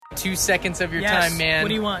2 seconds of your Yes. time, man. What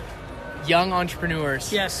do you want? Young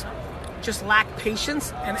entrepreneurs. Yes. Just lack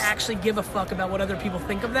patience and actually give a fuck about what other people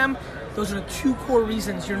think of them. Those are the 2 core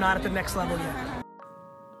reasons you're not at the next level yet.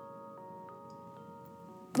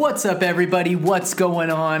 What's up, everybody? What's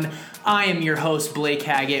going on? I am your host, Blake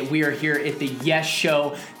Haggett. We are here at the Yes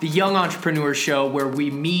Show, the Young Entrepreneur Show, where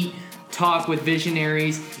we meet, talk with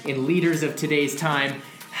visionaries and leaders of today's time,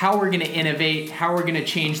 how we're going to innovate, how we're going to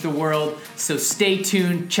change the world. So stay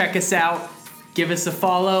tuned, check us out, give us a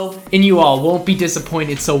follow, and you all won't be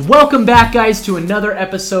disappointed. So welcome back, guys, to another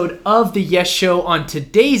episode of the Yes Show. On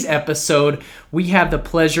today's episode, we have the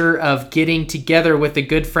pleasure of getting together with a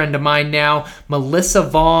good friend of mine now, Melissa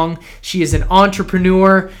Vong. She is an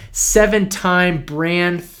entrepreneur, 7-time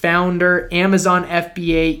brand founder, Amazon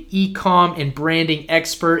FBA, e-com and branding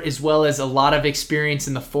expert, as well as a lot of experience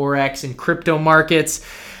in the Forex and crypto markets.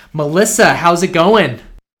 Melissa, how's it going?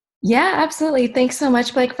 Yeah, absolutely. Thanks so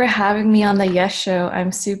much, Blake, for having me on the Yes Show.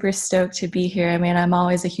 I'm super stoked to be here. I mean, I'm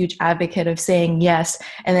always a huge advocate of saying yes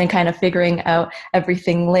and then kind of figuring out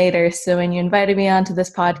everything later. So when you invited me onto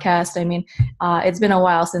this podcast, I mean, it's been a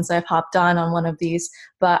while since I've hopped on one of these,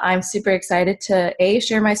 but I'm super excited to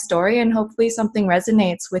share my story, and hopefully something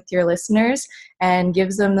resonates with your listeners and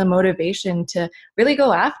gives them the motivation to really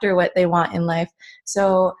go after what they want in life.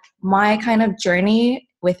 So my kind of journey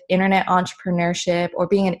with internet entrepreneurship or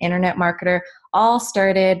being an internet marketer all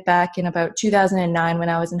started back in about 2009 when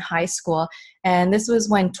I was in high school. And this was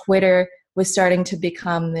when Twitter was starting to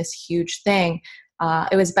become this huge thing.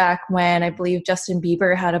 It was back when I believe Justin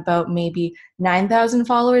Bieber had about maybe 9,000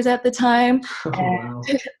 followers at the time. Oh, wow.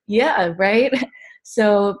 Yeah, right?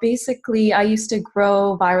 So basically, I used to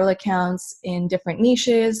grow viral accounts in different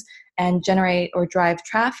niches and generate or drive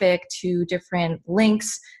traffic to different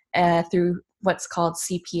links through what's called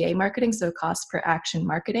CPA marketing, so cost per action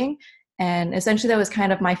marketing. And essentially that was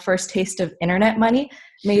kind of my first taste of internet money.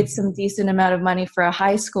 Made some decent amount of money for a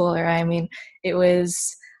high schooler. I mean, it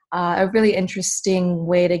was a really interesting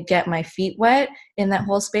way to get my feet wet in that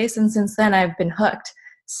whole space. And since then I've been hooked.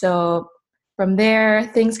 So from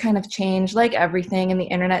there, things kind of changed. Like everything in the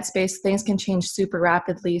internet space, things can change super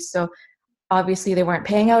rapidly. So obviously they weren't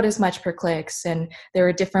paying out as much per clicks, and there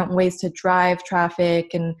were different ways to drive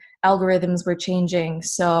traffic, and algorithms were changing.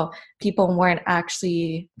 So people weren't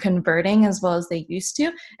actually converting as well as they used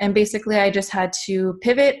to. And basically I just had to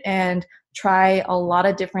pivot and try a lot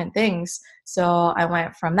of different things. So I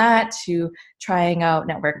went from that to trying out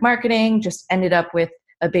network marketing, just ended up with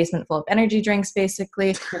a basement full of energy drinks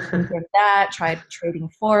basically. And did that, tried trading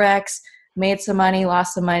Forex, made some money,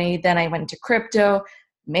 lost some money. Then I went to crypto,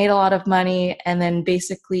 made a lot of money, and then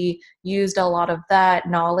basically used a lot of that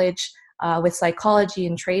knowledge with psychology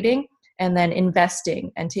and trading, and then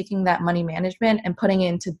investing and taking that money management and putting it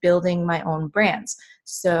into building my own brands.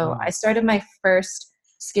 So I started my first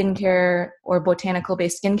skincare or botanical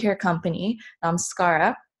based skincare company,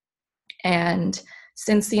 Skara. And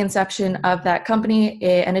since the inception of that company,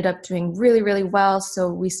 it ended up doing really, really well. So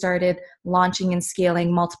we started launching and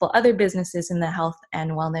scaling multiple other businesses in the health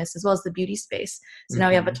and wellness, as well as the beauty space. So now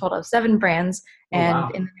we have a total of 7 brands,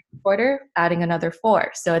 and in the next quarter, adding another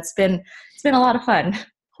 4. So it's been a lot of fun.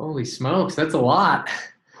 Holy smokes, that's a lot.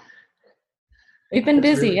 We've been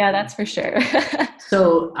busy, really yeah, cool. that's for sure.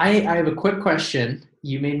 So I have a quick question.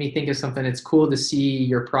 You made me think of something. It's cool to see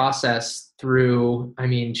your process through,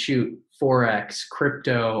 Forex,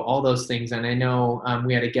 crypto, all those things. And I know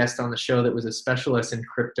we had a guest on the show that was a specialist in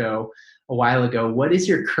crypto a while ago. What is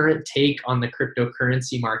your current take on the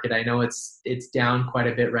cryptocurrency market? I know it's down quite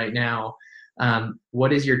a bit right now.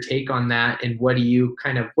 What is your take on that? And what did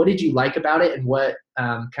you like about it? And what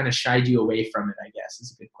kind of shied you away from it, I guess,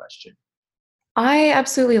 is a good question. I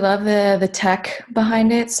absolutely love the tech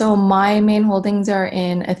behind it. So my main holdings are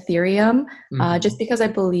in Ethereum, just because I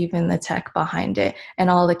believe in the tech behind it and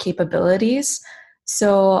all the capabilities.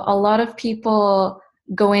 So a lot of people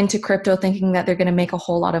go into crypto thinking that they're going to make a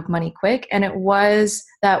whole lot of money quick. And it was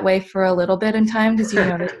that way for a little bit in time because,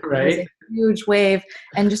 Right. it was a huge wave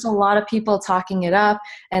and just a lot of people talking it up.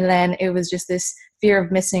 And then it was just this fear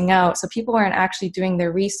of missing out. So people weren't actually doing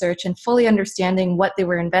their research and fully understanding what they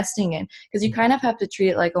were investing in, because you kind of have to treat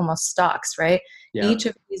it like almost stocks, right? Yeah. Each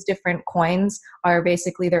of these different coins are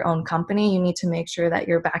basically their own company. You need to make sure that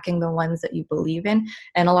you're backing the ones that you believe in.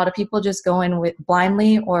 And a lot of people just go in with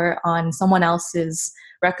blindly or on someone else's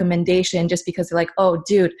recommendation just because they're like, oh,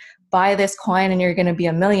 dude, buy this coin and you're going to be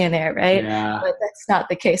a millionaire, right? Yeah. But that's not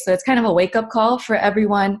the case. So it's kind of a wake-up call for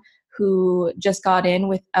everyone who just got in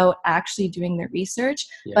without actually doing their research.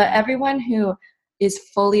 Yeah. But everyone who is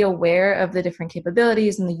fully aware of the different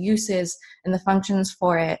capabilities and the uses and the functions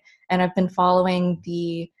for it, and I've been following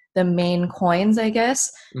the the main coins, I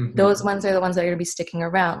guess, Mm-hmm. those ones are the ones that are going to be sticking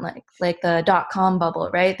around, like the .com bubble,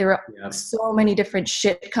 right? There were Yep. so many different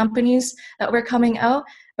shit companies that were coming out,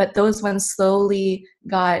 but those ones slowly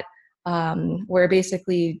were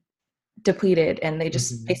basically depleted, and they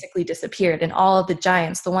just basically disappeared. And all of the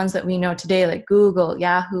giants, the ones that we know today, like Google,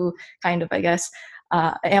 Yahoo, kind of, I guess,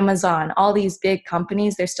 Amazon, all these big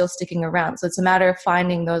companies, they're still sticking around. So it's a matter of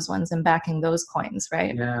finding those ones and backing those coins,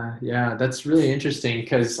 right? Yeah, that's really interesting,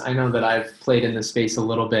 because I know that I've played in the space a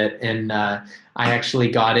little bit, and I actually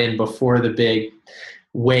got in before the big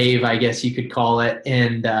wave, I guess you could call it,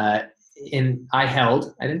 and I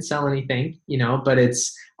didn't sell anything, but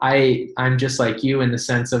I'm just like you in the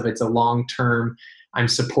sense of it's a long-term. I'm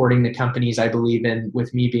supporting the companies I believe in.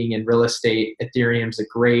 With me being in real estate, Ethereum's a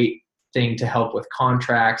great thing to help with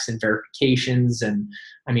contracts and verifications, and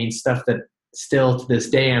I mean stuff that still to this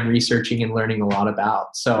day I'm researching and learning a lot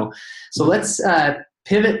about. So let's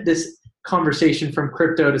pivot this conversation from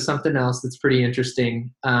crypto to something else that's pretty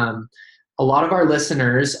interesting. A lot of our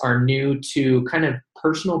listeners are new to kind of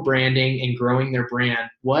personal branding and growing their brand.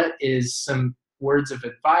 What is some words of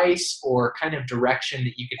advice or kind of direction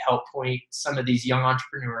that you could help point some of these young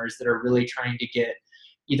entrepreneurs that are really trying to get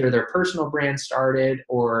either their personal brand started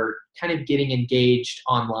or kind of getting engaged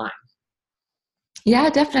online? Yeah,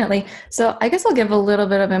 definitely. So I guess I'll give a little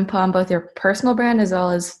bit of info on both your personal brand as well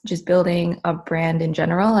as just building a brand in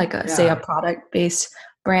general, like say a product-based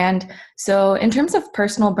brand. So in terms of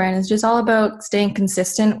personal brand, it's just all about staying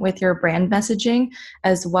consistent with your brand messaging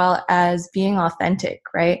as well as being authentic,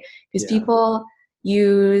 right? Because people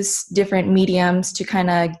use different mediums to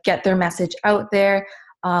kind of get their message out there.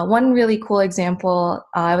 One really cool example,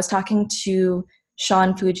 I was talking to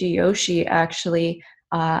Sean Fujiyoshi, actually.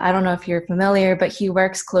 I don't know if you're familiar, but he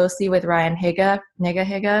works closely with Ryan Higa.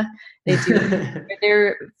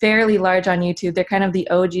 They're fairly large on YouTube. They're kind of the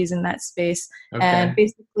OGs in that space. Okay. And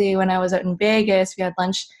basically, when I was out in Vegas, we had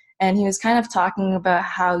lunch, and he was kind of talking about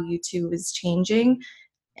how YouTube is changing.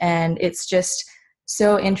 And it's just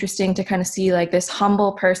so interesting to kind of see like this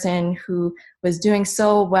humble person who was doing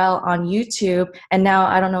so well on YouTube. And now,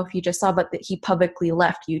 I don't know if you just saw, but that he publicly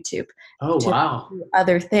left YouTube to do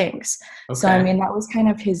other things. Okay. So, I mean, that was kind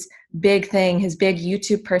of his big thing, his big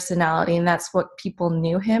YouTube personality. And that's what people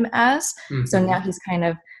knew him as. Mm-hmm. So now he's kind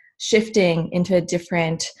of shifting into a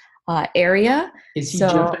different area. Is he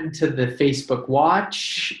jumping to the Facebook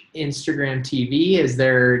Watch, Instagram TV?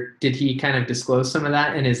 Did he kind of disclose some of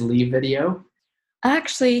that in his leave video?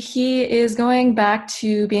 Actually, he is going back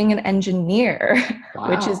to being an engineer,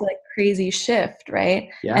 which is like crazy shift, right?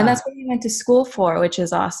 Yeah. And that's what he went to school for, which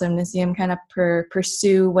is awesome to see him kind of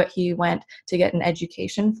pursue what he went to get an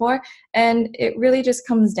education for. And it really just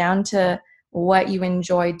comes down to what you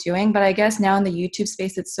enjoy doing. But I guess now in the YouTube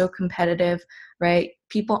space, it's so competitive, right?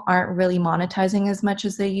 People aren't really monetizing as much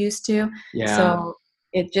as they used to. Yeah. So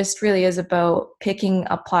it just really is about picking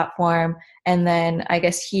a platform, and then I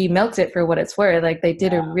guess he milks it for what it's worth. Like they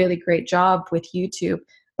did a really great job with YouTube,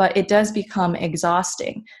 but it does become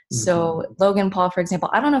exhausting. Mm-hmm. So Logan Paul, for example,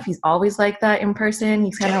 I don't know if he's always like that in person.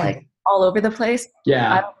 He's kind of like all over the place.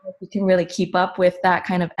 Yeah. I don't know if he can really keep up with that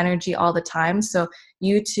kind of energy all the time. So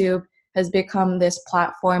YouTube has become this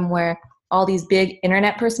platform where all these big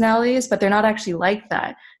internet personalities, but they're not actually like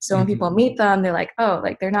that. So when people meet them, they're like, oh,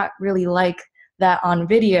 like they're not really like that on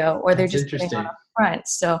video, or they're just putting on up front.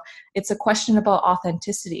 So it's a question about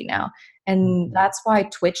authenticity now. And that's why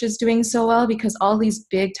Twitch is doing so well, because all these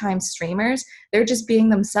big time streamers, they're just being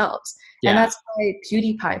themselves. Yeah. And that's why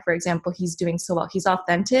PewDiePie, for example, he's doing so well. He's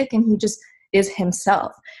authentic and he just is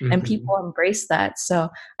himself. Mm-hmm. And people embrace that. So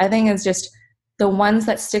I think it's just the ones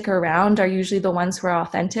that stick around are usually the ones who are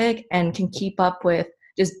authentic and can keep up with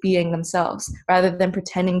just being themselves rather than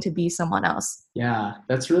pretending to be someone else. Yeah,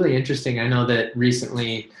 that's really interesting. I know that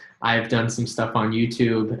recently I've done some stuff on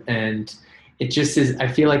YouTube, and it just is, I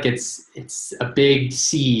feel like it's a big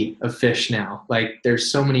sea of fish now. Like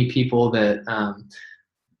there's so many people that,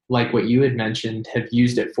 like what you had mentioned, have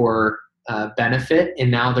used it for benefit,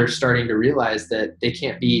 and now they're starting to realize that they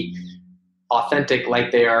can't be authentic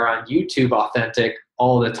like they are on YouTube authentic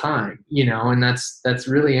all the time, and that's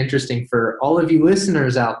really interesting for all of you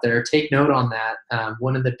listeners out there. Take note on that.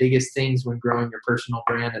 One of the biggest things when growing your personal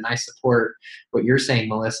brand, and I support what you're saying,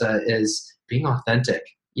 Melissa, is being authentic.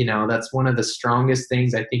 That's one of the strongest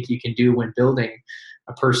things I think you can do when building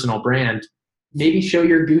a personal brand. Maybe show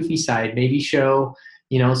your goofy side, maybe show,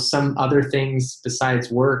 some other things besides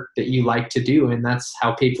work that you like to do. And that's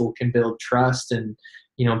how people can build trust and,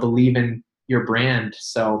 believe in your brand.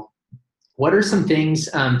 So what are some things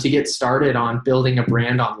to get started on building a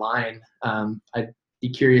brand online? be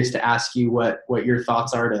curious to ask you what your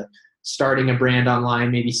thoughts are to starting a brand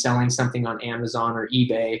online, maybe selling something on Amazon or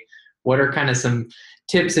eBay. What are kind of some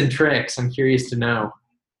tips and tricks? I'm curious to know.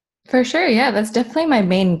 For sure. Yeah, that's definitely my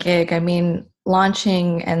main gig. I mean,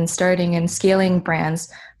 launching and starting and scaling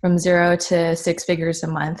brands from 0 to 6 figures a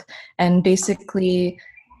month. And basically,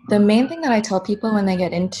 the main thing that I tell people when they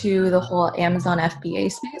get into the whole Amazon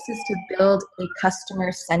FBA space is to build a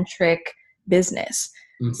customer centric business.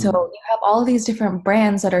 So you have all these different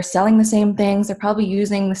brands that are selling the same things. They're probably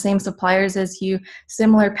using the same suppliers as you,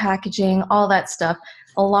 similar packaging, all that stuff.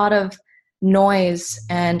 A lot of noise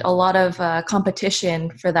and a lot of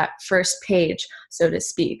competition for that first page, so to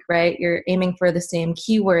speak, right? You're aiming for the same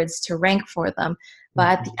keywords to rank for them.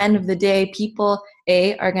 But at the end of the day, people,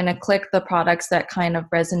 are going to click the products that kind of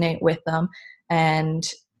resonate with them. And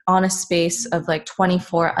on a space of like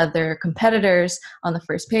 24 other competitors on the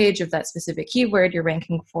first page of that specific keyword you're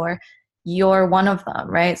ranking for, you're one of them,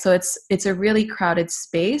 right? So it's a really crowded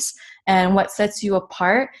space. And what sets you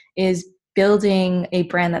apart is building a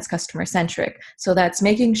brand that's customer centric. So that's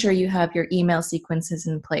making sure you have your email sequences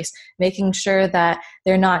in place, making sure that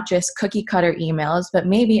they're not just cookie cutter emails, but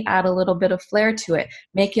maybe add a little bit of flair to it,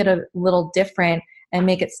 make it a little different and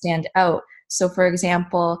make it stand out. So for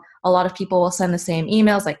example, a lot of people will send the same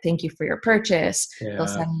emails like, thank you for your purchase. Yeah. They'll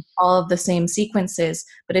send all of the same sequences.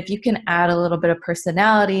 But if you can add a little bit of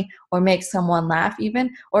personality or make someone laugh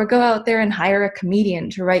even, or go out there and hire a comedian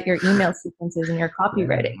to write your email sequences and your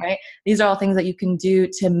copywriting, right? These are all things that you can do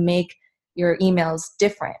to make your emails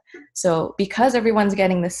different. So because everyone's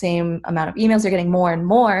getting the same amount of emails, they're getting more and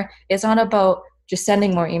more, it's not about just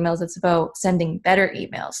sending more emails, it's about sending better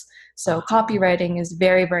emails. So copywriting is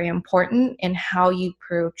very, very important in how you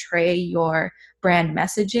portray your brand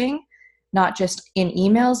messaging, not just in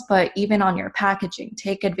emails, but even on your packaging.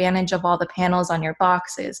 Take advantage of all the panels on your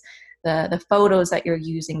boxes, the photos that you're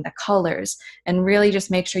using, the colors, and really just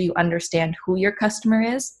make sure you understand who your customer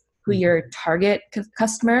is, who your target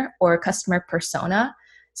customer or customer persona,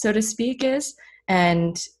 so to speak, is,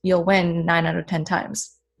 and you'll win 9 out of 10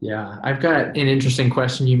 times. Yeah, I've got an interesting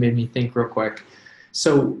question. You made me think real quick.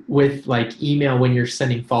 So with like email, when you're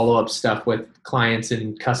sending follow-up stuff with clients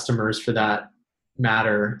and customers for that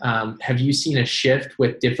matter, have you seen a shift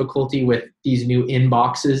with difficulty with these new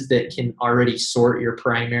inboxes that can already sort your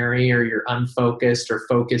primary or your unfocused or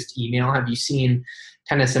focused email? Have you seen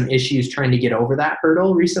kind of some issues trying to get over that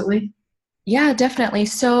hurdle recently? Yeah, definitely.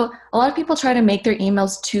 So a lot of people try to make their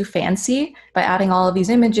emails too fancy by adding all of these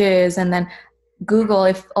images, and then Google,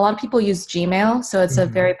 if a lot of people use Gmail, so it's a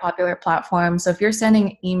very popular platform. So if you're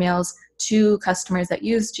sending emails to customers that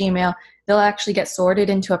use Gmail, they'll actually get sorted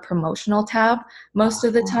into a promotional tab most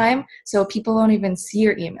of the time. So people won't even see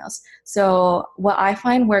your emails. So what I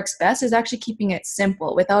find works best is actually keeping it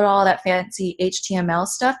simple without all that fancy HTML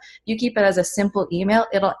stuff. You keep it as a simple email,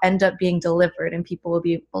 it'll end up being delivered and people will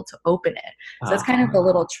be able to open it. So that's kind of the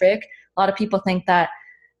little trick. A lot of people think that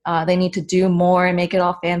they need to do more and make it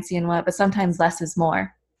all fancy and what, but sometimes less is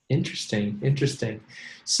more. Interesting.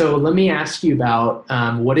 So let me ask you about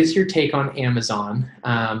what is your take on Amazon?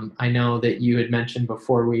 I know that you had mentioned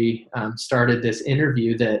before we started this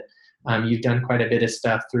interview that you've done quite a bit of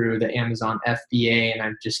stuff through the Amazon FBA, and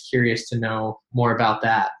I'm just curious to know more about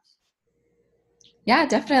that. Yeah,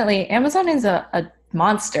 definitely. Amazon is a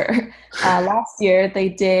monster. Last year, they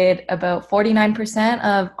did about 49%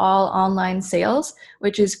 of all online sales,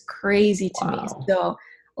 which is crazy to me. So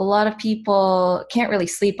a lot of people can't really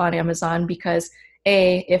sleep on Amazon because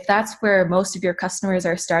if that's where most of your customers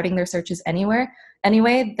are starting their searches anyway,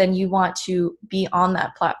 then you want to be on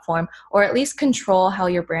that platform or at least control how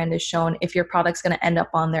your brand is shown if your product's going to end up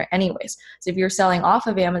on there anyways. So if you're selling off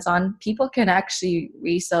of Amazon, people can actually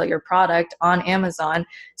resell your product on Amazon.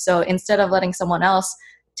 So instead of letting someone else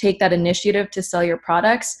take that initiative to sell your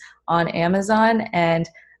products on Amazon and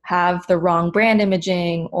have the wrong brand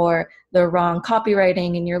imaging or the wrong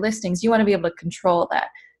copywriting in your listings, you want to be able to control that.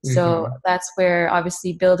 So that's where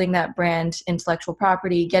obviously building that brand intellectual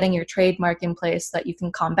property, getting your trademark in place so that you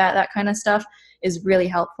can combat that kind of stuff is really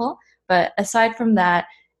helpful. But aside from that,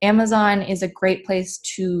 Amazon is a great place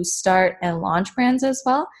to start and launch brands as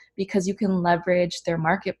well because you can leverage their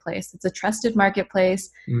marketplace. It's a trusted marketplace.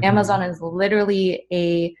 Amazon is literally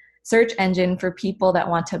a search engine for people that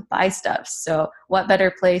want to buy stuff. So what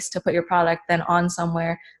better place to put your product than on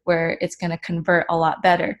somewhere where it's going to convert a lot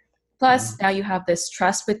better. Plus, now you have this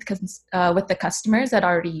trust with the customers that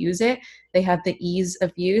already use it. They have the ease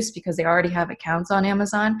of use because they already have accounts on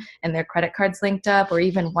Amazon and their credit cards linked up or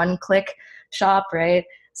even one-click shop, right?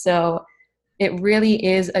 So it really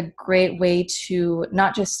is a great way to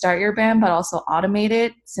not just start your brand, but also automate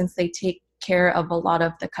it since they take care of a lot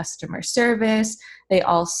of the customer service. They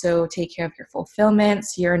also take care of your fulfillment.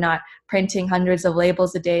 So you're not printing hundreds of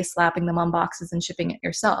labels a day, slapping them on boxes and shipping it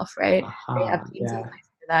yourself, right? They have teams in place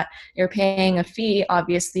for that. You're paying a fee,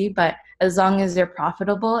 obviously, but as long as they're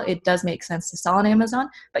profitable, it does make sense to sell on Amazon,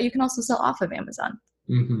 but you can also sell off of Amazon.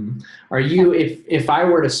 Mm-hmm. Are you, if I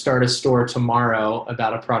were to start a store tomorrow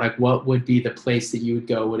about a product, what would be the place that you would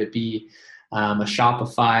go? Would it be a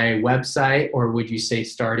Shopify website, or would you say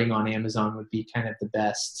starting on Amazon would be kind of the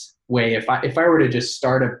best way? If I were to just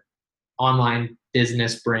start a online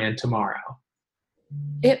business brand tomorrow?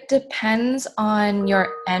 It depends on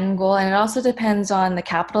your end goal, and it also depends on the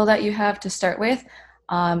capital that you have to start with,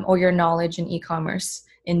 or your knowledge in e-commerce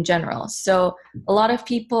in general. So a lot of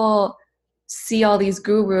people see all these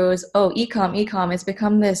gurus, e-com, it's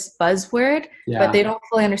become this buzzword, but they don't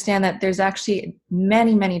fully understand that there's actually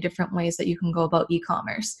many, many different ways that you can go about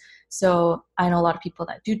e-commerce. So I know a lot of people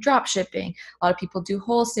that do drop shipping, a lot of people do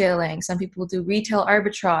wholesaling, some people do retail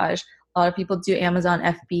arbitrage, a lot of people do Amazon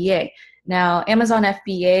FBA. Now, Amazon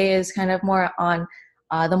FBA is kind of more on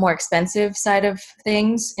the more expensive side of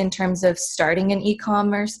things in terms of starting an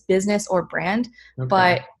e-commerce business or brand,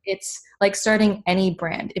 but it's like starting any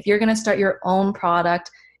brand. If you're going to start your own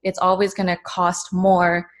product, it's always going to cost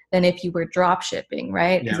more than if you were drop shipping,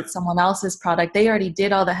 right? Because it's someone else's product. They already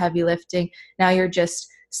did all the heavy lifting. Now you're just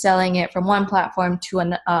selling it from one platform to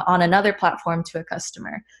on another platform to a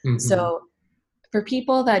customer. Mm-hmm. So for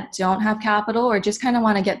people that don't have capital or just kind of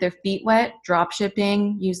want to get their feet wet, drop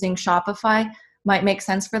shipping using Shopify might make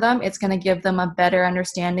sense for them. It's going to give them a better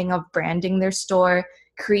understanding of branding their store,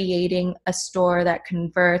 creating a store that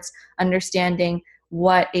converts, understanding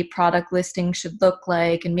what a product listing should look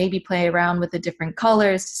like, and maybe play around with the different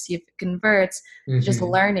colors to see if it converts. Mm-hmm. Just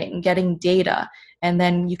learning, getting data, and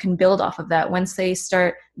then you can build off of that. Once they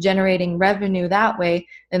start generating revenue that way,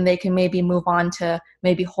 then they can maybe move on to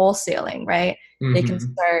maybe wholesaling, right? Mm-hmm. They can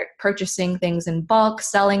start purchasing things in bulk,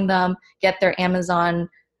 selling them, get their Amazon,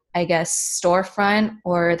 storefront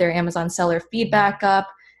or their Amazon seller feedback up.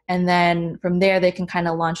 And then from there, they can kind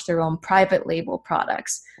of launch their own private label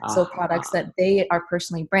products. So products that they are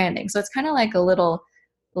personally branding. So it's kind of like a little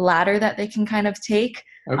ladder that they can kind of take.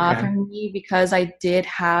 For me, because I did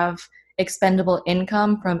have expendable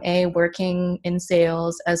income from working in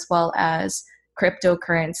sales as well as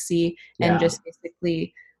cryptocurrency and just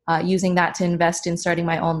basically using that to invest in starting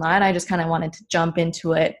my own line. I just kind of wanted to jump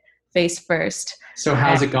into it face first. So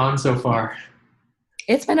how's it gone so far?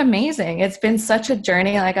 It's been amazing. It's been such a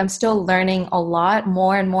journey. Like, I'm still learning a lot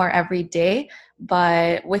more and more every day.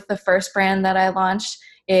 But with the first brand that I launched,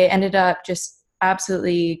 it ended up just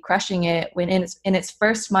absolutely crushing it. When in its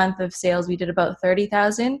first month of sales, we did about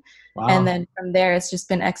 30,000. Wow. And then from there, it's just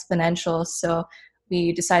been exponential. So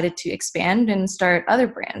we decided to expand and start other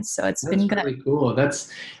brands. So that's been good. That's really cool.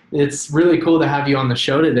 It's really cool to have you on the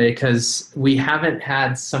show today, because we haven't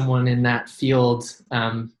had someone in that field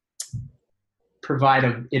provide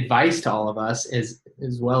advice to all of us as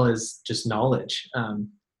well as just knowledge.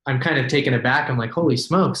 I'm kind of taken aback. I'm like, holy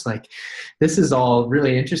smokes, like this is all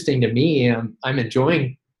really interesting to me. I'm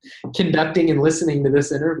enjoying conducting and listening to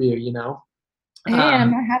this interview, you know? Hey,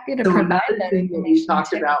 I'm happy to provide that thing that we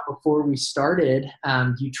talked about before we started.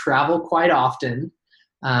 You travel quite often,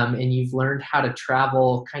 and you've learned how to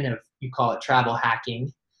travel, kind of, you call it travel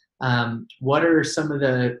hacking. What are some of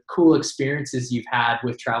the cool experiences you've had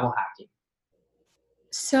with travel hacking?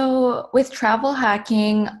 So with travel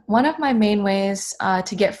hacking, one of my main ways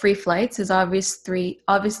to get free flights is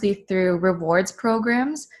obviously through rewards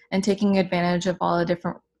programs and taking advantage of all the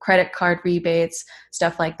different credit card rebates,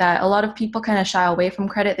 stuff like that. A lot of people kind of shy away from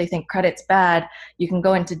credit. They think credit's bad. You can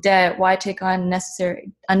go into debt. Why take on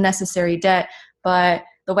unnecessary debt? But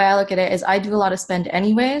the way I look at it is I do a lot of spend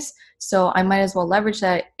anyways, so I might as well leverage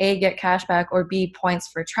that, A, get cash back, or B, points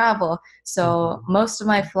for travel. So most of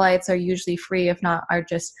my flights are usually free. If not,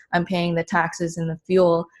 I'm paying the taxes and the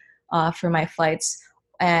fuel for my flights.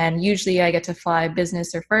 And usually I get to fly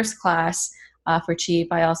business or first class for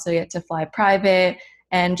cheap. I also get to fly private.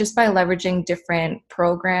 And just by leveraging different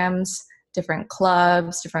programs, different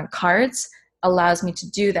clubs, different cards, allows me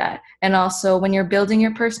to do that. And also when you're building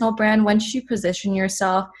your personal brand, once you position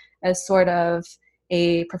yourself as sort of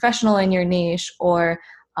a professional in your niche or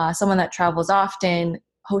someone that travels often,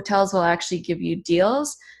 hotels will actually give you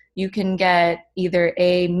deals. You can get either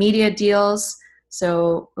media deals,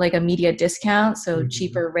 so like a media discount, so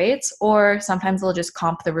cheaper rates, or sometimes they'll just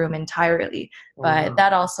comp the room entirely. But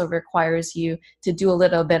that also requires you to do a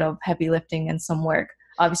little bit of heavy lifting and some work.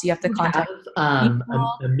 Obviously, you have to contact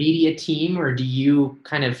a media team, or do you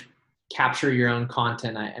kind of capture your own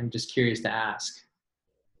content? I'm just curious to ask.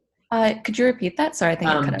 Could you repeat that? Sorry, I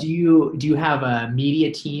think it cut out. Do you have a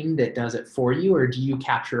media team that does it for you, or do you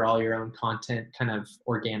capture all your own content kind of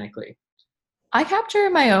organically? I capture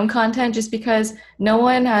my own content just because no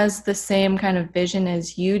one has the same kind of vision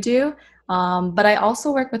as you do. But I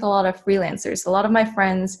also work with a lot of freelancers. A lot of my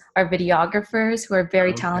friends are videographers who are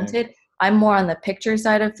very Okay. talented. I'm more on the picture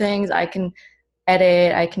side of things. I can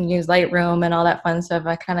edit, I can use Lightroom and all that fun stuff.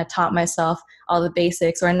 I kind of taught myself all the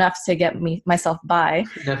basics or enough to get myself by.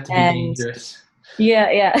 Enough to be And dangerous. yeah,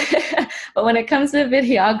 yeah. But when it comes to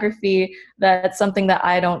videography, that's something that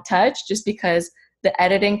I don't touch just because the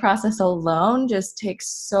editing process alone just takes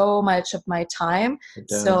so much of my time. It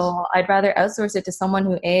does. So I'd rather outsource it to someone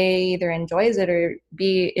who A, either enjoys it or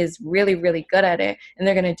B, is really, really good at it. And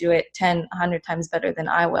they're going to do it 10, 100 times better than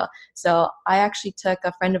I will. So I actually took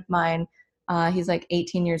a friend of mine, he's like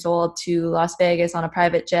 18 years old, to Las Vegas on a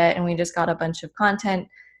private jet. And we just got a bunch of content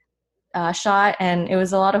shot, and it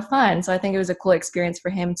was a lot of fun. So I think it was a cool experience for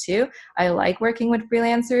him too. I like working with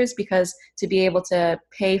freelancers because to be able to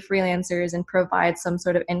pay freelancers and provide some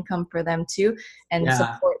sort of income for them too and Yeah,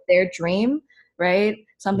 support their dream, right?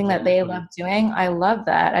 Something that they exactly. love doing. I love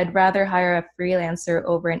that. I'd rather hire a freelancer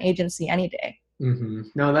over an agency any day.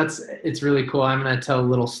 No, it's really cool. I'm going to tell a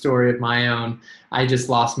little story of my own. I just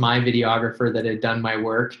lost my videographer that had done my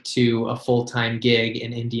work to a full-time gig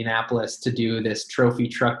in Indianapolis to do this trophy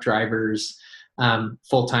truck drivers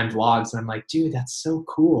full-time vlogs. And I'm like, dude, that's so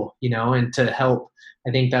cool, and to help. I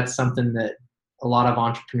think that's something that a lot of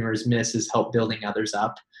entrepreneurs miss is help building others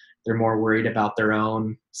up. They're more worried about their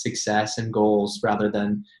own success and goals rather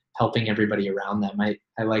than helping everybody around them.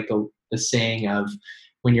 I like the saying of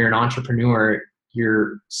when you're an entrepreneur,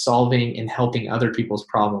 you're solving and helping other people's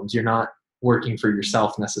problems. You're not working for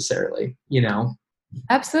yourself necessarily.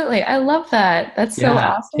 Absolutely. I love that. That's so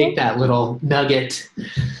Yeah, awesome. take that little nugget.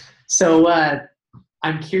 So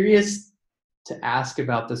I'm curious to ask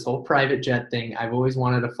about this whole private jet thing. I've always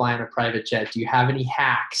wanted to fly on a private jet. Do you have any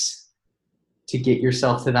hacks to get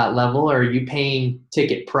yourself to that level, or are you paying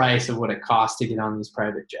ticket price of what it costs to get on these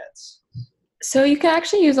private jets? So you can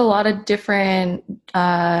actually use a lot of different,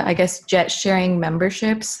 I guess, jet sharing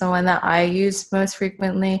memberships. The one that I use most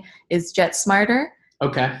frequently is JetSmarter.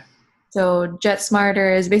 Okay. So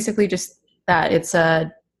JetSmarter is basically just that. It's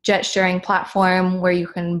a jet sharing platform where you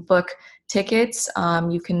can book tickets.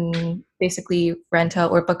 You can basically rent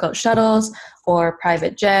out or book out shuttles or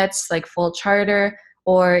private jets, like full charter,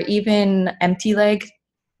 or even empty leg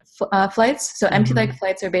flights. So empty leg Hmm.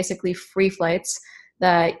 flights are basically free flights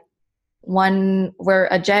that one where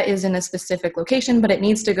a jet is in a specific location, but it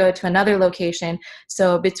needs to go to another location.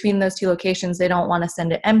 So between those two locations, they don't want to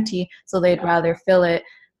send it empty. So they'd Yeah, rather fill it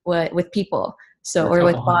with people. So, for a or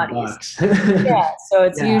with couple hundred bodies. bucks. Yeah. So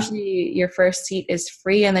it's Yeah, usually your first seat is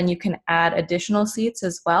free and then you can add additional seats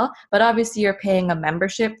as well. But obviously you're paying a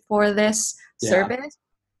membership for this yeah, service.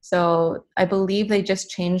 So I believe they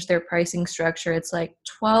just changed their pricing structure. It's like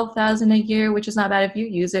 12,000 a year, which is not bad. If you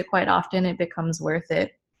use it quite often, it becomes worth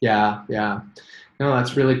it. yeah. No,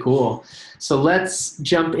 that's really cool. So let's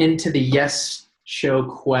jump into the yes show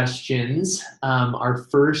questions. Our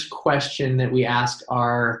first question that we ask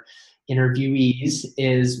our interviewees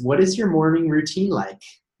is, what is your morning routine like?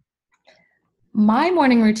 My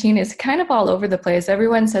morning routine is kind of all over the place.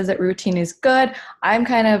 Everyone says that routine is good. I'm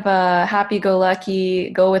kind of a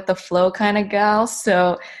happy-go-lucky, go with the flow kind of gal.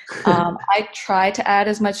 So I try to add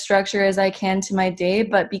as much structure as I can to my day,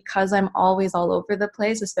 but because I'm always all over the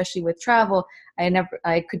place, especially with travel,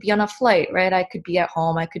 I could be on a flight, right? I could be at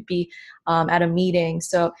home. I could be at a meeting.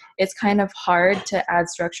 So it's kind of hard to add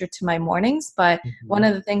structure to my mornings. But one Mhm.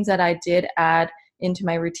 of the things that I did add into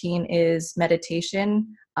my routine is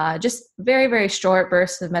meditation, just very, very short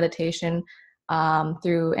bursts of meditation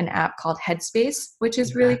through an app called Headspace, which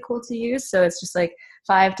is Okay. really cool to use. So it's just like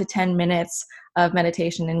 5 to 10 minutes of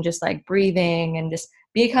meditation and just like breathing and just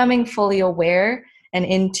becoming fully aware and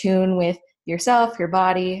in tune with yourself, your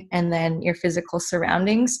body, and then your physical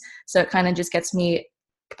surroundings. So it kind of just gets me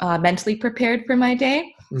mentally prepared for my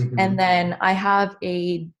day. And Mhm. then I have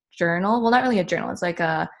a journal. Well, not really a journal. It's like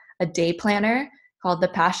a day planner called the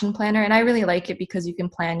Passion Planner. And I really like it because you can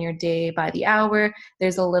plan your day by the hour.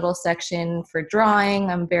 There's a little section for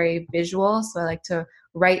drawing. I'm very visual, so I like to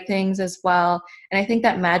write things as well. And I think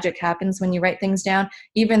that magic happens when you write things down.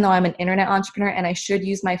 Even though I'm an internet entrepreneur and I should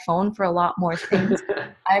use my phone for a lot more things,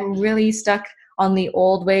 I'm really stuck on the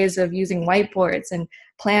old ways of using whiteboards and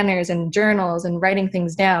planners and journals and writing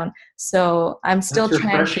things down. So I'm still That's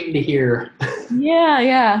trying. refreshing to hear. Yeah,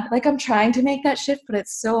 yeah. Like I'm trying to make that shift, but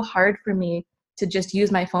it's so hard for me to just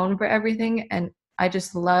use my phone for everything. And I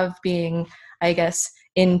just love being, I guess,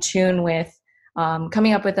 in tune with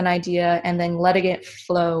coming up with an idea and then letting it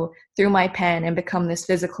flow through my pen and become this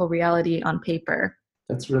physical reality on paper.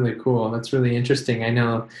 That's really cool. That's really interesting. I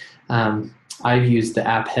know I've used the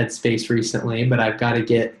app Headspace recently, but I've got to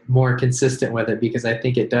get more consistent with it because I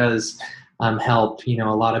think it does help. A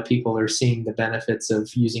lot of people are seeing the benefits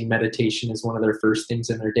of using meditation as one of their first things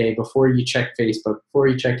in their day before you check Facebook, before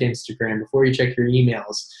you check Instagram, before you check your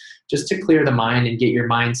emails, just to clear the mind and get your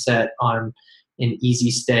mindset on an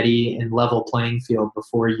easy, steady, and level playing field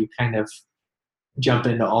before you kind of jump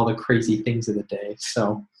into all the crazy things of the day.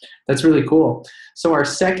 So that's really cool. So our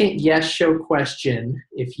second Yes Show question,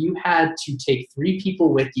 if you had to take 3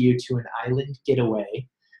 people with you to an island getaway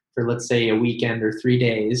for, let's say, a weekend or 3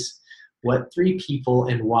 days, what 3 people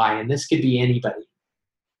and why? And this could be anybody.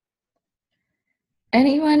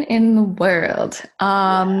 Anyone in the world.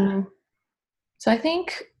 So I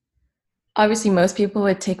think obviously most people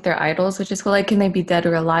would take their idols, which is can they be dead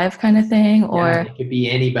or alive kind of thing? Or it could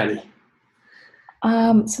be anybody.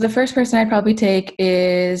 So the first person I'd probably take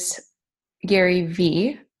is Gary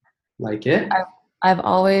Vee. Like it? I've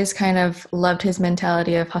always kind of loved his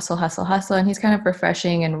mentality of hustle, hustle, hustle, and he's kind of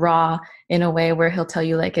refreshing and raw in a way where he'll tell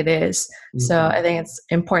you like it is. Mm-hmm. So I think it's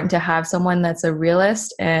important to have someone that's a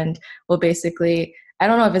realist and will basically, I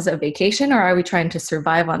don't know if it's a vacation or are we trying to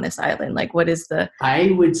survive on this island? Like what is the...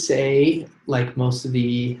 I would say, like most of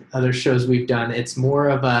the other shows we've done, it's more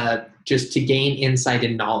of a just to gain insight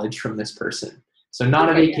and knowledge from this person. So not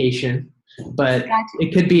a vacation, but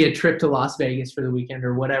it could be a trip to Las Vegas for the weekend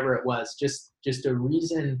or whatever it was. Just a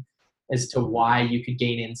reason as to why you could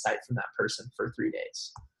gain insight from that person for 3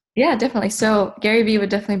 days. Yeah, definitely. So Gary Vee would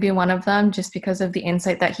definitely be one of them just because of the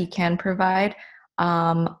insight that he can provide.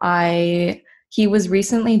 He was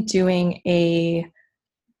recently doing a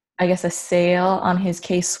sale on his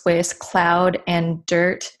K-Swiss Cloud and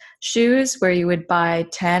Dirt shoes where you would buy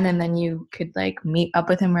 10 and then you could meet up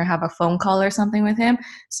with him or have a phone call or something with him.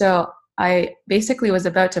 So I basically was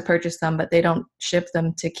about to purchase them, but they don't ship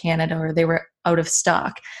them to Canada or they were out of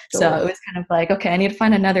stock. So it was kind of okay, I need to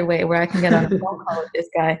find another way where I can get on a phone call with this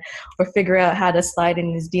guy or figure out how to slide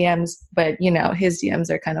in his DMs. But, his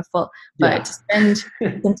DMs are kind of full. But to spend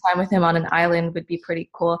some time with him on an island would be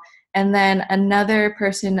pretty cool. And then another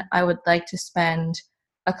person I would like to spend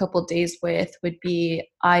a couple days with would be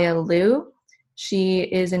Aya Liu. She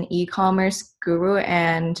is an e-commerce guru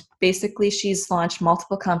and basically she's launched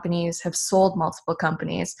multiple companies, have sold multiple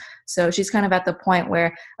companies. So she's kind of at the point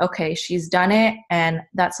where, okay, she's done it and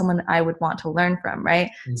that's someone I would want to learn from, right?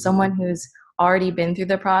 Mm-hmm. Someone who's already been through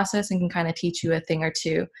the process and can kind of teach you a thing or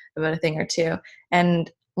two about a thing or two.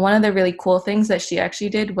 And one of the really cool things that she actually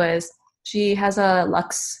did was she has a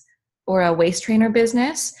luxe or a waist trainer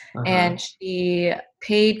business and she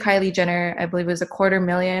paid Kylie Jenner, I believe it was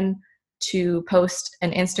 $250,000 to post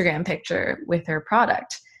an Instagram picture with her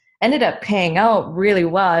product. Ended up paying out really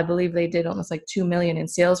well. I believe they did almost $2 million in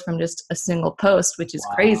sales from just a single post, which is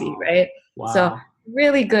crazy, right? Wow. So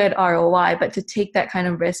really good ROI, but to take that kind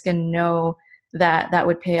of risk and know that that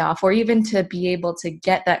would pay off, or even to be able to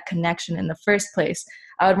get that connection in the first place,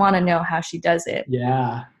 I would want to know how she does it.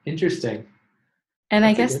 Yeah, interesting. And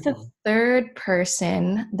I guess the third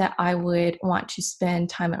person that I would want to spend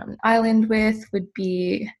time on an island with would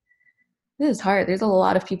be, this is hard. There's a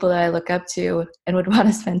lot of people that I look up to and would want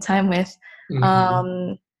to spend time with.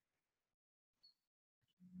 Mm-hmm.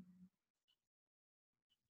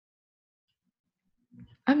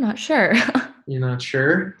 I'm not sure. You're not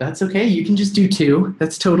sure? That's okay. You can just do 2.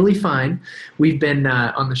 That's totally fine. We've been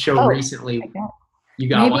on the show recently. You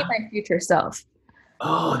got maybe one? My future self.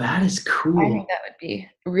 Oh, that is cool. I think that would be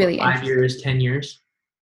really 5 years, 10 years?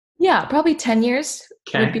 Yeah, probably 10 years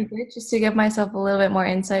would be good, just to give myself a little bit more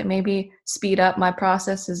insight, maybe speed up my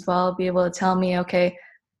process as well, be able to tell me, okay,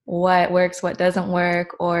 what works, what doesn't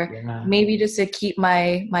work, or maybe just to keep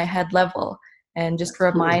my head level and just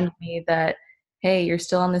remind me that, hey, you're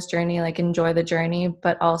still on this journey, enjoy the journey,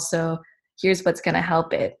 but also here's what's going to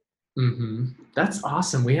help it. Mm-hmm. That's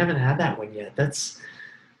awesome. We haven't had that one yet.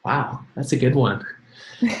 Wow, that's a good one.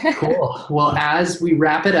 Cool. Well, as we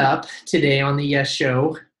wrap it up today on the Yes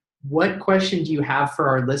Show, what question do you have for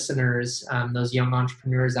our listeners, those young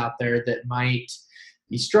entrepreneurs out there that might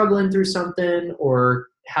be struggling through something or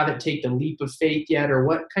haven't taken the leap of faith yet? Or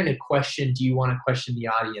what kind of question do you want to question the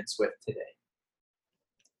audience with today?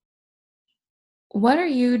 What are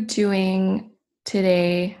you doing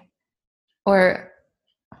today? Or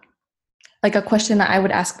a question that I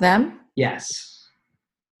would ask them? Yes.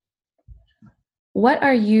 What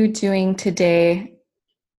are you doing today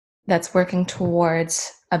that's working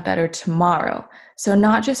towards a better tomorrow. So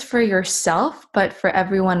not just for yourself, but for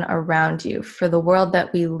everyone around you, for the world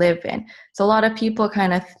that we live in. So a lot of people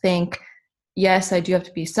kind of think, yes, I do have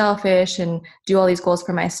to be selfish and do all these goals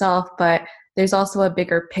for myself, but there's also a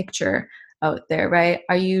bigger picture out there, right?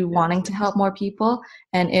 Are you wanting to help more people?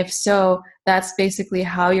 And if so, that's basically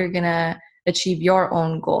how you're going to achieve your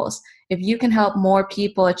own goals. If you can help more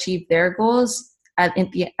people achieve their goals, at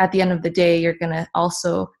the end of the day, you're going to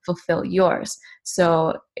also fulfill yours.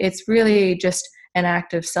 So it's really just an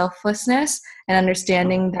act of selflessness and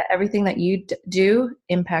understanding that everything that you do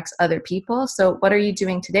impacts other people. So what are you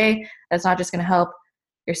doing today that's not just going to help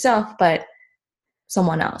yourself, but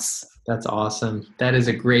someone else? That's awesome. That is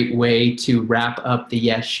a great way to wrap up the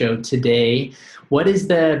Yes Show today. What is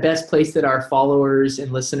the best place that our followers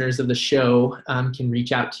and listeners of the show can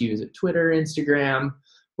reach out to you? Is it Twitter, Instagram?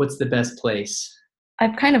 What's the best place?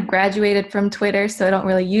 I've kind of graduated from Twitter, so I don't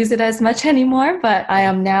really use it as much anymore, but I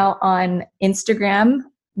am now on Instagram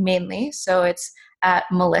mainly. So it's at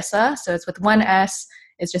Melissa. So it's with one S.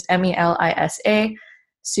 It's just Melisa.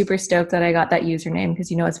 Super stoked that I got that username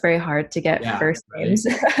because, it's very hard to get first names.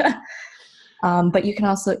 But you can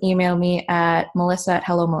also email me at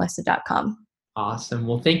melissa@hellomelissa.com. Awesome.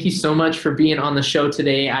 Well, thank you so much for being on the show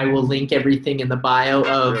today. I will link everything in the bio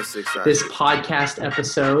of this podcast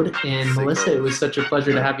episode. And Melissa, it was such a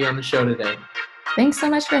pleasure to have you on the show today. Thanks so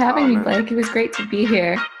much for having me, Blake. It was great to be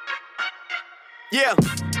here. Yeah.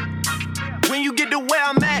 When you get to where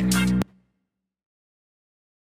I'm at,